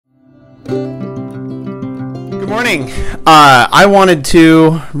morning. I wanted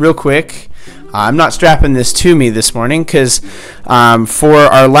to, real quick, I'm not strapping this to me this morning because for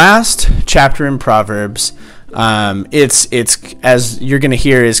our last chapter in Proverbs, it's as you're going to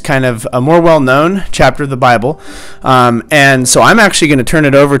hear, is kind of a more well-known chapter of the Bible. And so I'm actually going to turn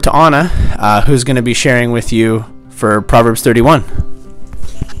it over to Anna, who's going to be sharing with you for Proverbs 31.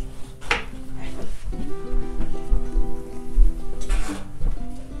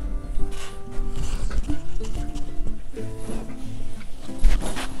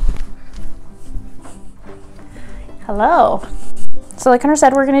 Hello. So like Hunter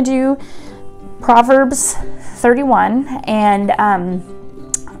said, we're going to do Proverbs 31, and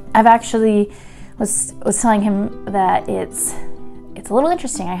I've actually was telling him that it's a little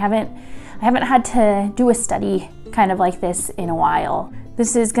interesting. I haven't had to do a study kind of like this in a while.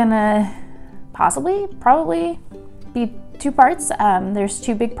 This is gonna probably be two parts. There's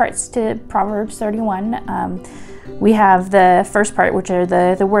two big parts to Proverbs 31. We have the first part, which are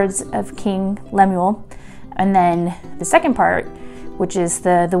the words of King Lemuel. And then the second part, which is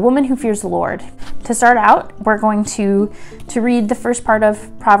the woman who fears the Lord. To start out, we're going to read the first part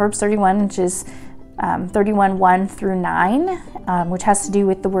of Proverbs 31, which is 31, 1 through 9, which has to do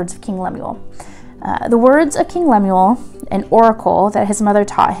with the words of King Lemuel. The words of King Lemuel, an oracle that his mother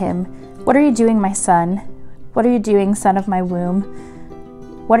taught him. What are you doing, my son? What are you doing, son of my womb?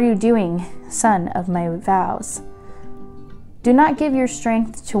 What are you doing, son of my vows? Do not give your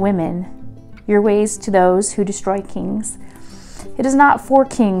strength to women, your ways to those who destroy kings. It is not for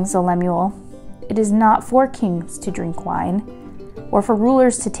kings, O Lemuel. It is not for kings to drink wine, or for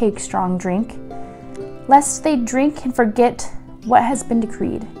rulers to take strong drink, lest they drink and forget what has been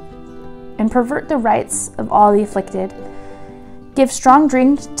decreed, and pervert the rights of all the afflicted. Give strong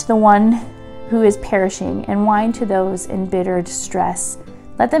drink to the one who is perishing, and wine to those in bitter distress.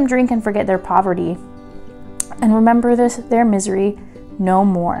 Let them drink and forget their poverty, and remember their misery no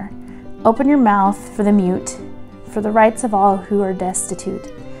more. Open your mouth for the mute, for the rights of all who are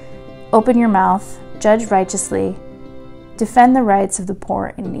destitute. Open your mouth, judge righteously, defend the rights of the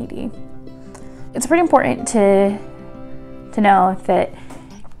poor and needy. It's pretty important to know that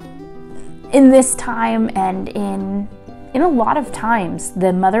in this time and in a lot of times,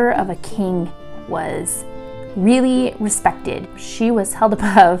 the mother of a king was really respected. She was held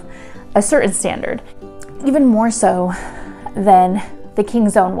above a certain standard, even more so than the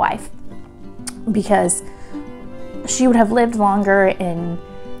king's own wife, because she would have lived longer, and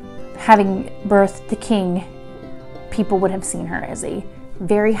having birthed the king, people would have seen her as a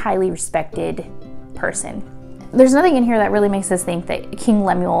very highly respected person. There's nothing in here that really makes us think that King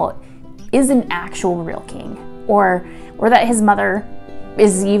Lemuel is an actual real king, or that his mother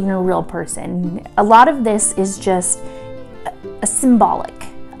is even a real person. A lot of this is just a symbolic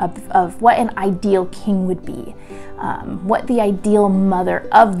of what an ideal king would be, what the ideal mother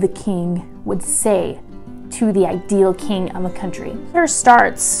of the king would say to the ideal king of a country. It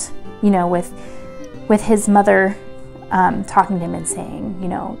starts, with his mother talking to him and saying,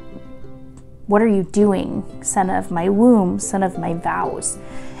 what are you doing, son of my womb, son of my vows?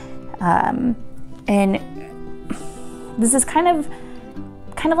 And this is kind of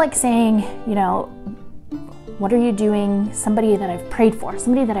like saying, what are you doing, somebody that I've prayed for,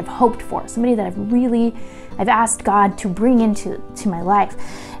 somebody that I've hoped for, somebody that I've asked God to bring into my life,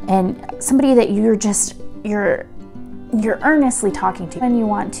 and somebody that you're earnestly talking to, and you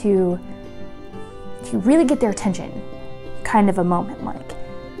want to really get their attention, kind of a moment,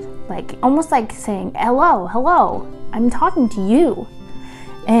 like almost like saying, hello, I'm talking to you.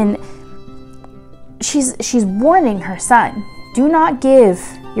 And she's warning her son, do not give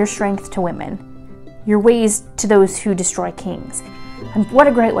your strength to women, your ways to those who destroy kings. And what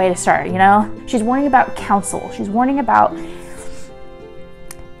a great way to start, She's warning about counsel. She's warning about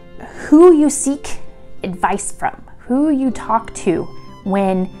who you seek advice from, who you talk to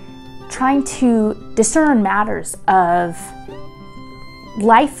when trying to discern matters of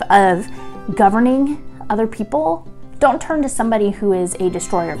life, of governing other people. Don't turn to somebody who is a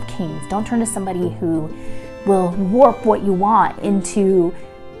destroyer of kings. Don't turn to somebody who will warp what you want into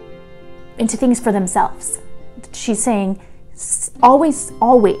things for themselves. She's saying, always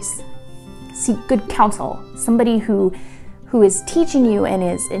seek good counsel. Somebody who is teaching you and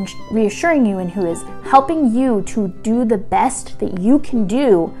is reassuring you, and who is helping you to do the best that you can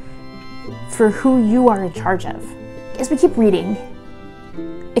do for who you are in charge of. As we keep reading,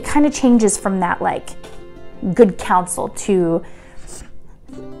 it kind of changes from that good counsel to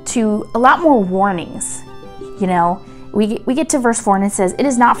a lot more warnings. We get to verse 4, and it says, it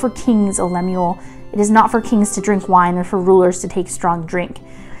is not for kings, O Lemuel. It is not for kings to drink wine, or for rulers to take strong drink.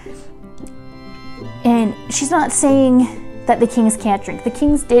 And she's not saying that the kings can't drink. The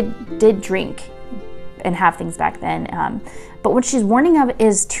kings did drink and have things back then. But what she's warning of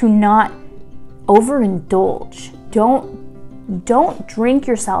is to not overindulge. Don't drink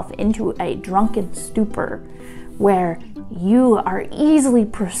yourself into a drunken stupor where you are easily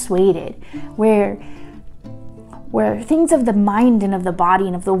persuaded, where things of the mind and of the body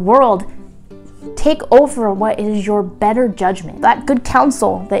and of the world take over what is your better judgment, that good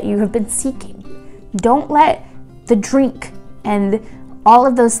counsel that you have been seeking. Don't let the drink and all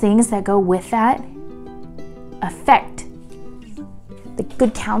of those things that go with that affect the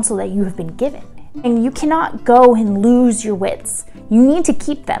good counsel that you have been given. And you cannot go and lose your wits. You need to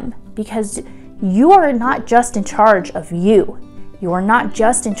keep them, because you are not just in charge of you. You are not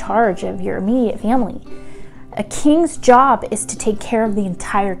just in charge of your immediate family. A king's job is to take care of the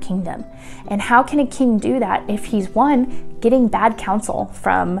entire kingdom. And how can a king do that if he's, one, getting bad counsel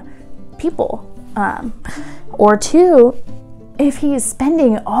from people, or two, if he is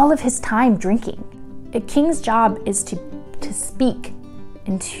spending all of his time drinking? A king's job is to speak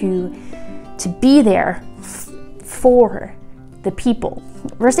and to be there for the people.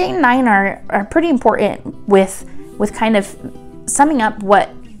 Verse 8 and 9 are pretty important with kind of summing up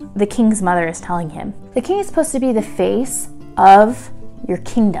what the king's mother is telling him. The king is supposed to be the face of your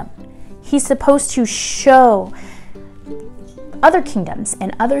kingdom. He's supposed to show other kingdoms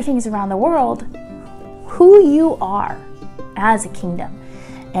and other things around the world who you are as a kingdom,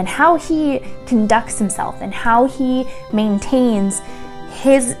 and how he conducts himself, and how he maintains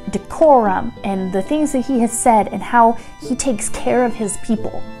his decorum and the things that he has said, and how he takes care of his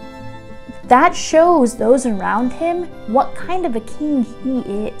people. That shows those around him what kind of a king he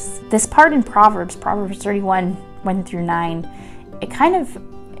is. This part in Proverbs 31, 1 through 9, it kind of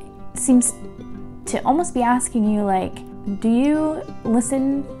seems to almost be asking you, like, do you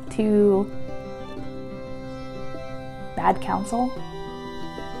listen to bad counsel?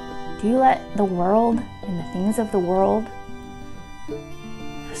 Do you let the world and the things of the world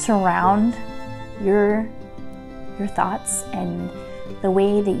surround your thoughts and the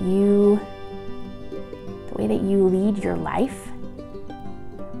way that you lead your life,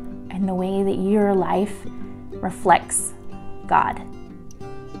 and the way that your life reflects God?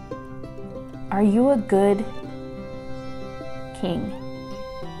 Are you a good king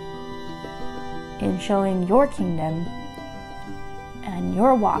in showing your kingdom and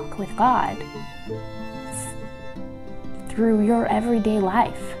your walk with God through your everyday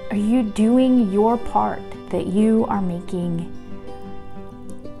life? Are you doing your part, that you are making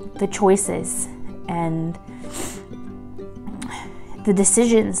the choices and the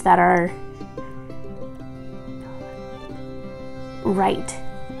decisions that are right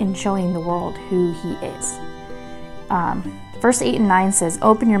in showing the world who he is? Verse 8 and 9 says,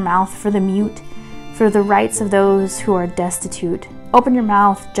 open your mouth for the mute, for the rights of those who are destitute. Open your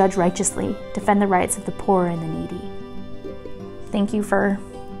mouth, judge righteously, defend the rights of the poor and the needy. Thank you for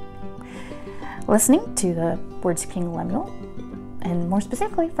listening to the words of King Lemuel, and more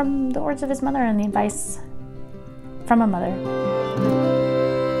specifically from the words of his mother and the advice from a mother.